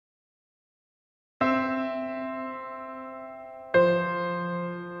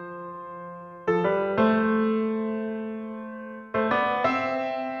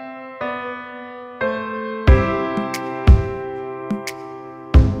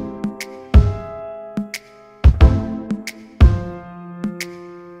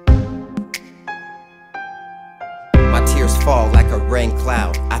rain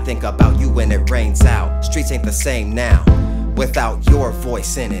cloud. I think about you when it rains out. Streets ain't the same now without your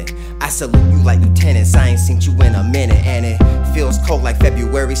voice in it. I salute you like lieutenants, I ain't seen you in a minute. And it feels cold like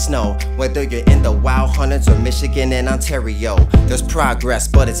February snow, whether you're in the wild hundreds or Michigan and Ontario. There's progress,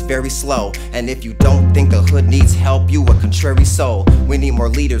 but it's very slow. And if you don't think the hood needs help, you a contrary soul. We need more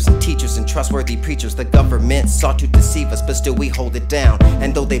leaders and teachers and trustworthy preachers. The government sought to deceive us, but still we hold it down.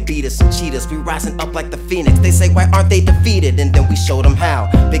 And though they beat us and cheat us, we rising up like the phoenix. They say, why aren't they defeated? And then we show them how.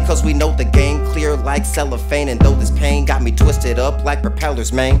 Because we know the game clear like cellophane. And though this pain got me twisted up like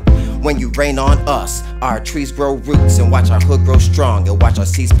propellers, man. When you rain on us, our trees grow roots, and watch our hood grow strong, and watch our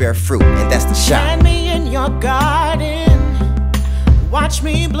seeds bear fruit, and that's the shot. Plant me in your garden, watch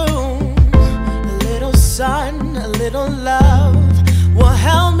me bloom. A little sun, a little love will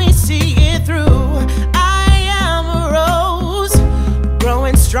help me see it through. I am a rose,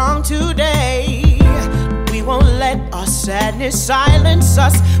 growing strong today. We won't let our sadness silence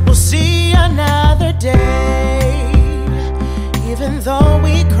us. We'll see another day. Even though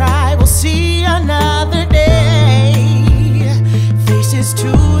we cry, we'll see another day. Faces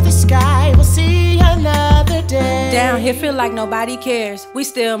to the sky, we'll see another day. Down here feel like nobody cares. We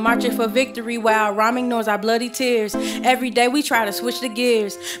still marching for victory while rhyme ignores our bloody tears. Every day we try to switch the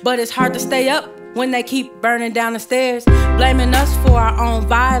gears, but it's hard to stay up when they keep burning down the stairs, blaming us for our own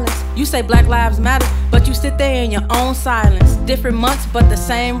violence. You say Black Lives Matter, but you sit there in your own silence. Different months, but the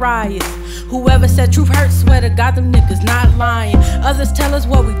same riot. Whoever said truth hurts, swear to God them niggas not lying. Others tell us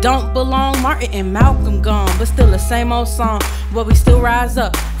where we don't belong. Martin and Malcolm gone, but still the same old song. But we still rise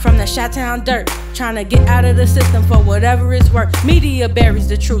up from the Chi-Town dirt, trying to get out of the system for whatever it's worth. Media buries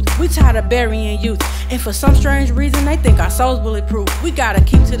the truth, we tired of burying youth. And for some strange reason, they think our souls bulletproof. We gotta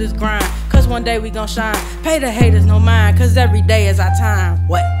keep to this grind, cause one day we gon' shine. Pay the haters no mind, cause every day is our time.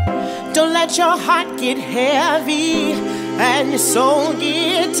 What? Don't let your heart get heavy and your soul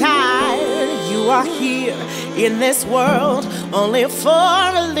get tired. You are here in this world only for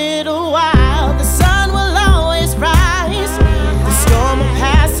a little while.